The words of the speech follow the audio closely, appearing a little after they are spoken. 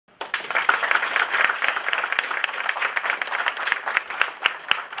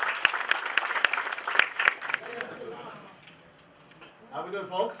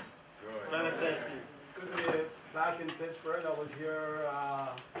folks? Good. It's good to be back in Pittsburgh. I was here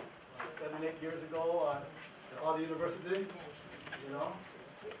 7, 8 years ago at Ausar University, you know,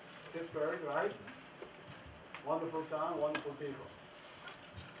 Pittsburgh, right? Wonderful town, wonderful people.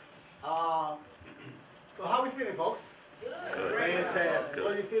 So how are we feeling, folks? Good. Fantastic.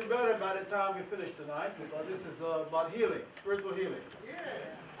 Well, you feel better by the time we finish tonight, because this is about healing, spiritual healing.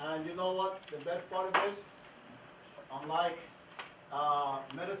 Yeah. And you know what? The best part of it, unlike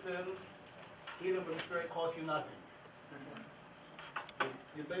medicine, healing with the spirit costs you nothing.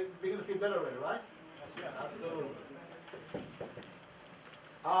 You begin to feel better already, right? Yeah, absolutely.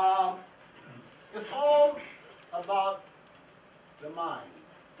 It's all about the mind.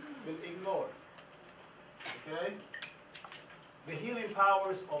 It's been ignored. Okay? The healing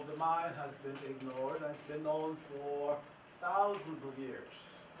powers of the mind has been ignored, and it's been known for thousands of years.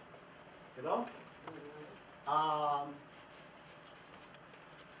 You know?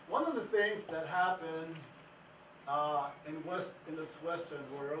 One of the things that happened in this Western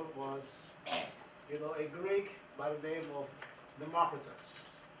world was, you know, a Greek by the name of Democritus,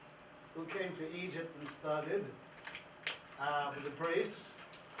 who came to Egypt and studied with the priests,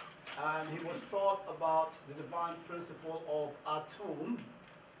 and he was taught about the divine principle of Atum,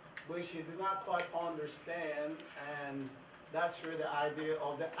 which he did not quite understand, and that's where the idea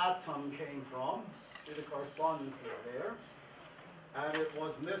of the atom came from. See the correspondence there. And it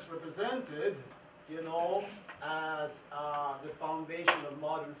was misrepresented, you know, as the foundation of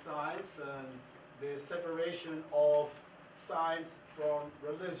modern science and the separation of science from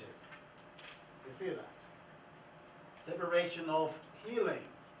religion. You see that? Separation of healing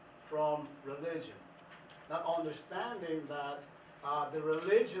from religion. Not understanding that the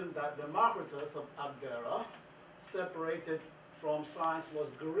religion that Democritus of Abdera separated from science was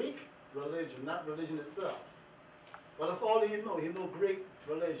Greek religion, not religion itself. But that's all he knew. He knew Greek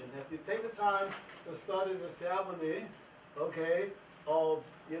religion. If you take the time to study the theophany, okay, of,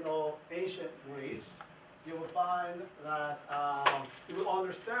 you know, ancient Greece, you will find that you will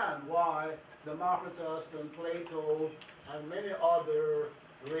understand why Democritus and Plato and many other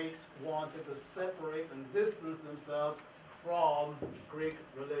Greeks wanted to separate and distance themselves from Greek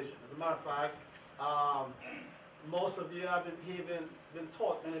religion. As a matter of fact, most of you haven't even been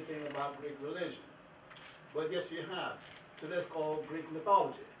taught anything about Greek religion. But yes, you have. So that's called Greek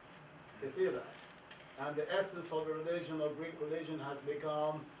mythology. You see that? And the essence of the religion, of Greek religion, has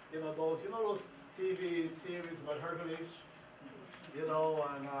become, you know, those TV series about Hercules, you know,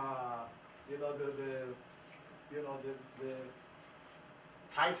 and you know the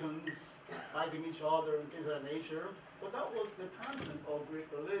Titans fighting each other and things of that nature. But that was the content of Greek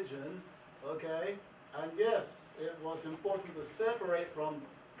religion, okay? And yes, it was important to separate from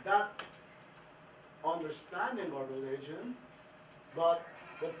that understanding of religion, but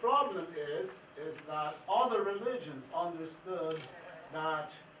the problem is that other religions understood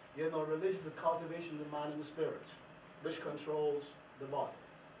that, you know, religion is the cultivation of the mind and the spirit, which controls the body.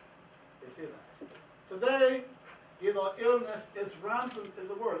 You see that? Today, you know, illness is rampant in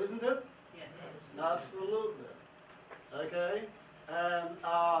the world, isn't it? Yes. Absolutely. Okay? And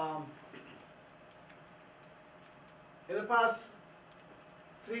in the past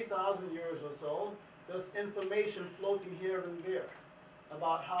 3,000 years or so, there's information floating here and there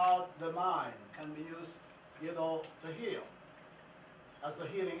about how the mind can be used, you know, to heal as a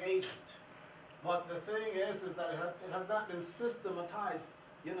healing agent. But the thing is that it has not been systematized,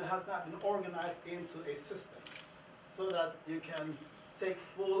 you know, it has not been organized into a system so that you can take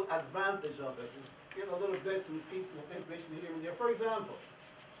full advantage of it. Just, you know, little bits and pieces of information here and there. For example,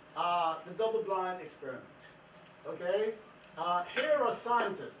 the double-blind experiment, okay? Here are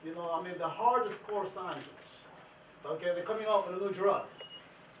scientists, you know, I mean the hardest core scientists, okay, they're coming up with a new drug,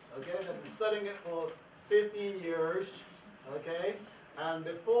 okay, they've been studying it for 15 years, okay, and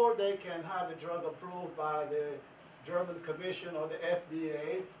before they can have the drug approved by the German Commission or the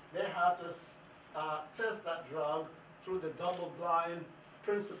FDA, they have to test that drug through the double-blind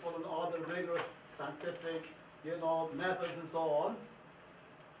principle and all the rigorous scientific, you know, methods and so on.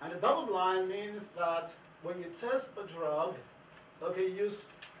 And the double-blind means that when you test a drug, okay, you use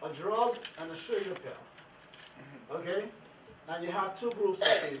a drug and a sugar pill, okay? And you have two groups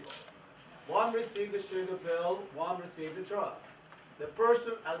of people. One received the sugar pill, one received the drug. The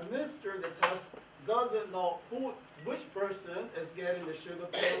person administering the test doesn't know which person is getting the sugar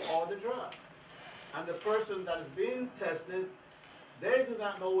pill or the drug. And the person that is being tested, they do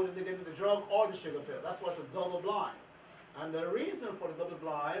not know whether they're getting the drug or the sugar pill. That's what's a double blind. And the reason for the double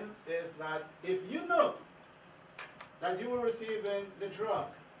blind is that if you know that you were receiving the drug,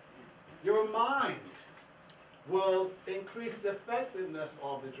 your mind will increase the effectiveness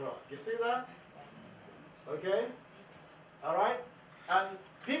of the drug. You see that? Okay? All right? And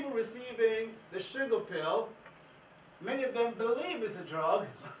people receiving the sugar pill, many of them believe it's a drug,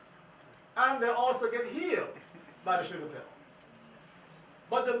 and they also get healed by the sugar pill.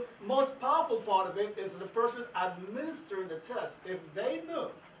 But the most powerful part of it is the person administering the test. If they knew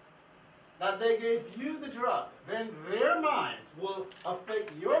that they gave you the drug, then their minds will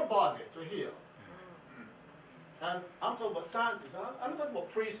affect your body to heal. And I'm talking about scientists. I'm not talking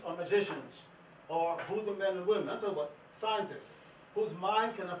about priests or magicians or voodoo men and women. I'm talking about scientists whose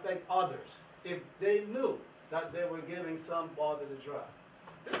mind can affect others if they knew that they were giving somebody the drug.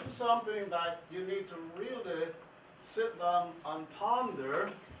 This is something that you need to really sit down and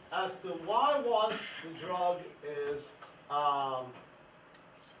ponder as to why once the drug is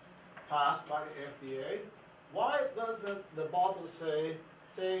passed by the FDA, why doesn't the bottle say,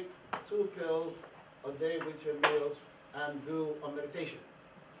 take 2 pills a day with your meals and do a meditation?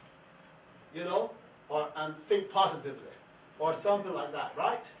 You know, and think positively, or something like that,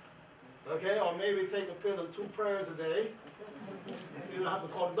 right? Okay, or maybe take a pill and 2 prayers a day, so you don't have to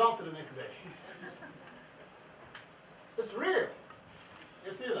call the doctor the next day. It's real.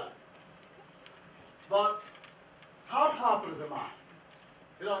 You see that? But how powerful is the mind?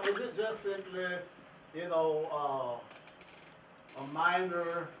 You know, is it just simply, you know, a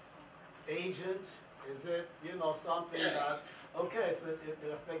minor agent? Is it, you know, something that, okay, so it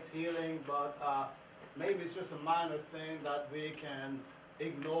affects healing, but maybe it's just a minor thing that we can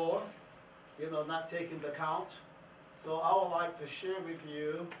ignore, you know, not take into account? So I would like to share with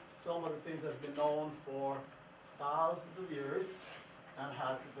you some of the things that have been known for thousands of years and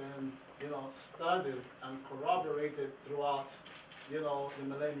has been, you know, studied and corroborated throughout, you know, the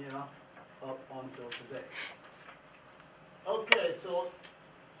millennia up until today. Okay, so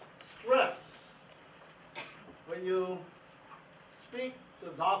stress. When you speak to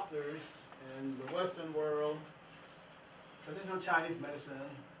doctors in the Western world, traditional Chinese medicine,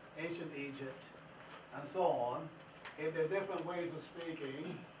 ancient Egypt, and so on, if there are different ways of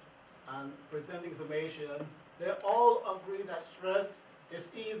speaking and presenting information, they all agree that stress is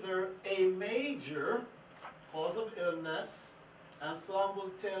either a major cause of illness, and some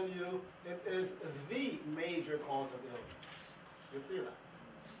will tell you it is the major cause of illness. You see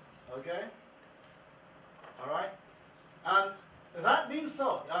that? Okay? All right? And that being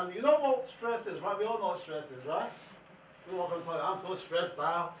so, and you know what stress is, right? We all know what stress is, right? We all going to tell you, I'm so stressed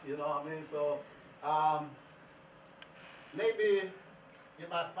out, you know what I mean? So, maybe you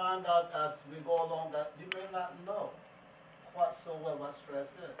might find out as we go along that you may not know quite so well what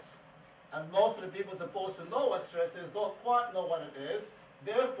stress is. And most of the people supposed to know what stress is don't quite know what it is.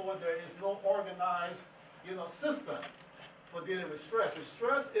 Therefore, there is no organized, you know, system for dealing with stress. If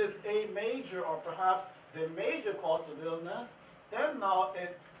stress is a major or perhaps the major cause of illness, then now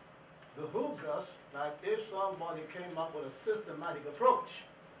it behooves us that if somebody came up with a systematic approach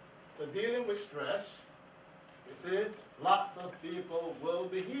to dealing with stress, you see, lots of people will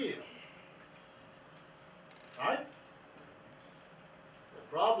be healed. Right?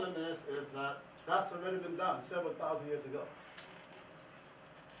 The problem is that that's already been done several thousand years ago.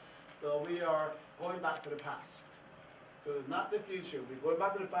 So we are going back to the past, to not the future. We're going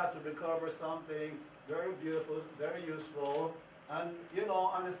back to the past to recover something very beautiful, very useful, and you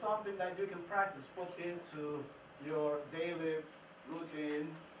know, and it's something that you can practice, put into your daily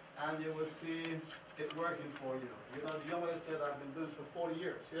routine, and you will see it working for you. You know, the young lady said, I've been doing this for 40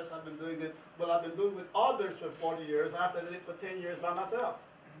 years. Yes, I've been doing it. Well, I've been doing it with others for 40 years. I've done it for 10 years by myself.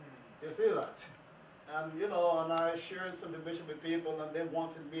 You see that? And, you know, and I shared some information with people, and they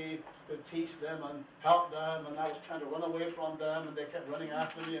wanted me to teach them and help them, and I was trying to run away from them, and they kept running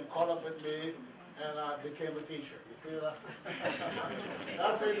after me and caught up with me, and I became a teacher. You see, that's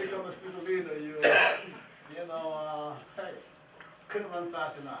how you become a spiritual leader. You know, hey, couldn't run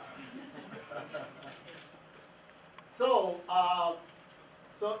fast enough. So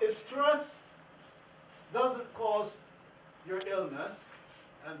if stress doesn't cause your illness,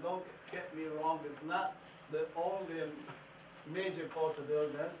 and don't get me wrong, it's not the only major cause of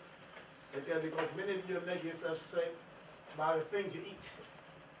illness, okay, because many of you make yourself sick by the things you eat.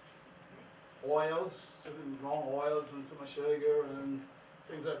 Oils, certain wrong oils and too much sugar and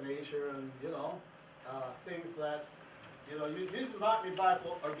things of that nature, and you know, things that, you know, you invite me back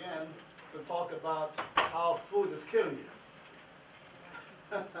again to talk about how food is killing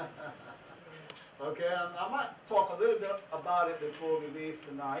you. Okay, and I might talk a little bit about it before we leave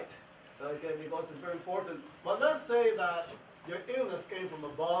tonight, okay, because it's very important. But let's say that your illness came from a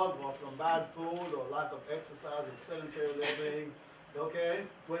bug or from bad food or lack of exercise and sedentary living, okay?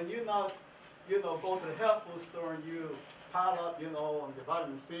 When you now you know, go to the health food store and you pile up, you know, on the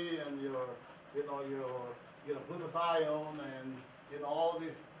vitamin C and your glutathione and, you know, all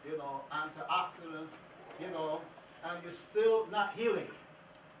these, you know, antioxidants, you know, and you're still not healing.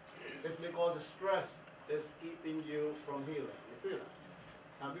 It's because the stress is keeping you from healing. You see that?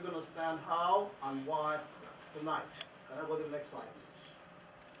 And we're going to understand how and why tonight. Can I go to the next slide, please?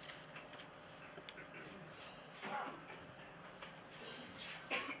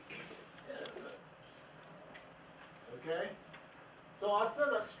 Okay? So I said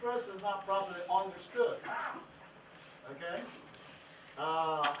that stress is not properly understood. Okay?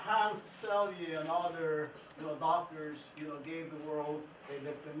 Hans Selye and other, you know, doctors, you know, gave the world a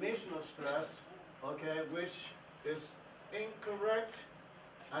definition of stress, okay, which is incorrect.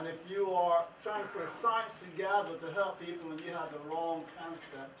 And if you are trying to put science together to help people and you have the wrong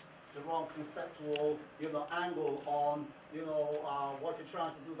concept, the wrong conceptual, you know, angle on, you know, what you're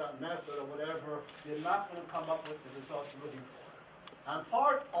trying to do, that method or whatever, you're not going to come up with the results you're looking for. And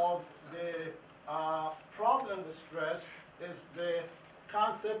part of the problem with stress is the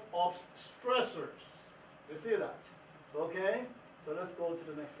concept of stressors. You see that? Okay? So let's go to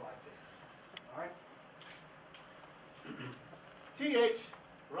the next slide, please. All right? T.H.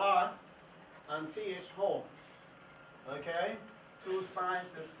 Rod and T.H. Holmes, okay? Two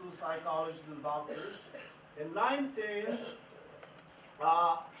scientists, two psychologists and doctors. In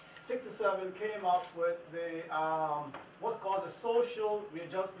 1967 came up with the, what's called the Social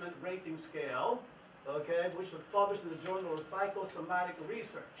Readjustment Rating Scale, okay, which was published in the Journal of Psychosomatic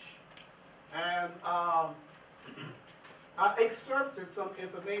Research. And I excerpted some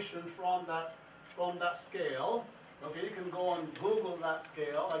information from that scale. Okay, you can go and Google that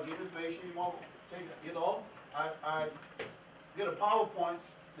scale. I give information you won't take, you know. I get a PowerPoint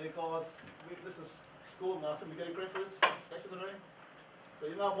because this is school now, so we getting great for this lecture today. So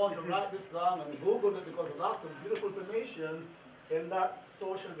you not want to write this down and Google it because there's lots of beautiful information in that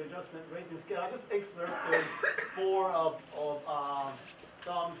social adjustment rating scale. I just excerpted 4 of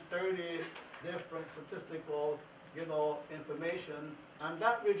some 30 different statistical, you know, information. And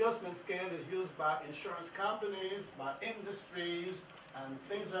that readjustment scale is used by insurance companies, by industries, and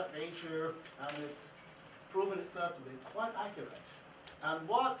things of that nature, and it's proven itself to be quite accurate. And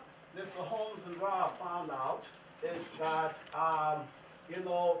what Mr. Holmes and Rob found out is that, you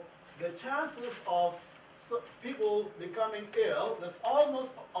know, the chances of people becoming ill, there's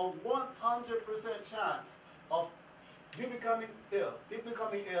almost a 100% chance of people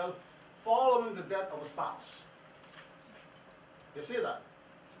becoming ill following the death of a spouse. You see that?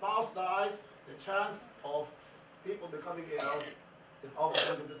 Spouse dies, the chance of people becoming ill is over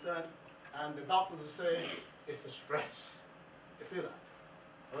 100%, and the doctors will say it's the stress. You see that?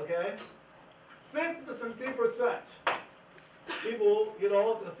 Okay? 50 to 70% people, you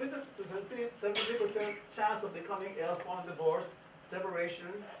know, the 50 to 70% chance of becoming ill following divorce,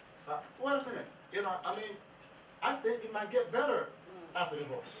 separation. Wait a minute, you know, I mean, I think you might get better after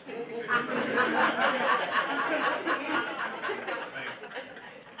divorce.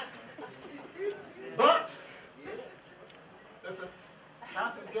 But there's a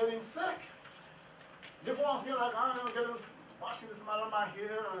chance of getting sick. Divorce, you're like, I don't know, washing this out of my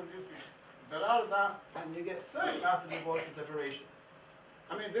hair and just da-da-da-da, and you get sick after divorce and separation.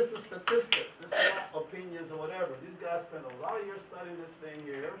 I mean, this is statistics. This is not opinions or whatever. These guys spend a lot of years studying this thing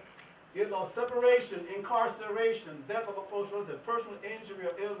here. You know, separation, incarceration, death of a close relative, personal injury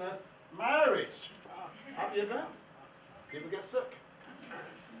or illness, marriage. Happy event. People get sick.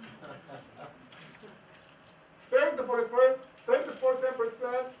 30 to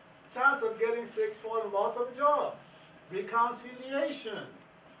 47% chance of getting sick for the loss of a job. Reconciliation.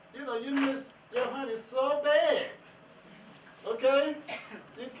 You know, you miss your honey so bad. Okay?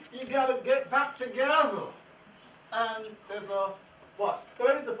 You got to get back together. And there's a, what,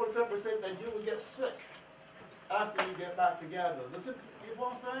 30 to 47% that you will get sick after you get back together. Listen, you know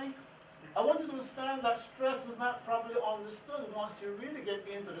what I'm saying? I want you to understand that stress is not properly understood once you really get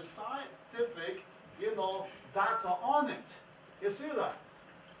into the scientific, you know, data on it. You see that?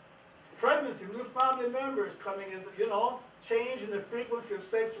 Pregnancy, new family members coming in, you know, change in the frequency of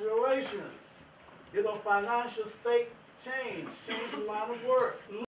sex relations. You know, financial state change in line of work.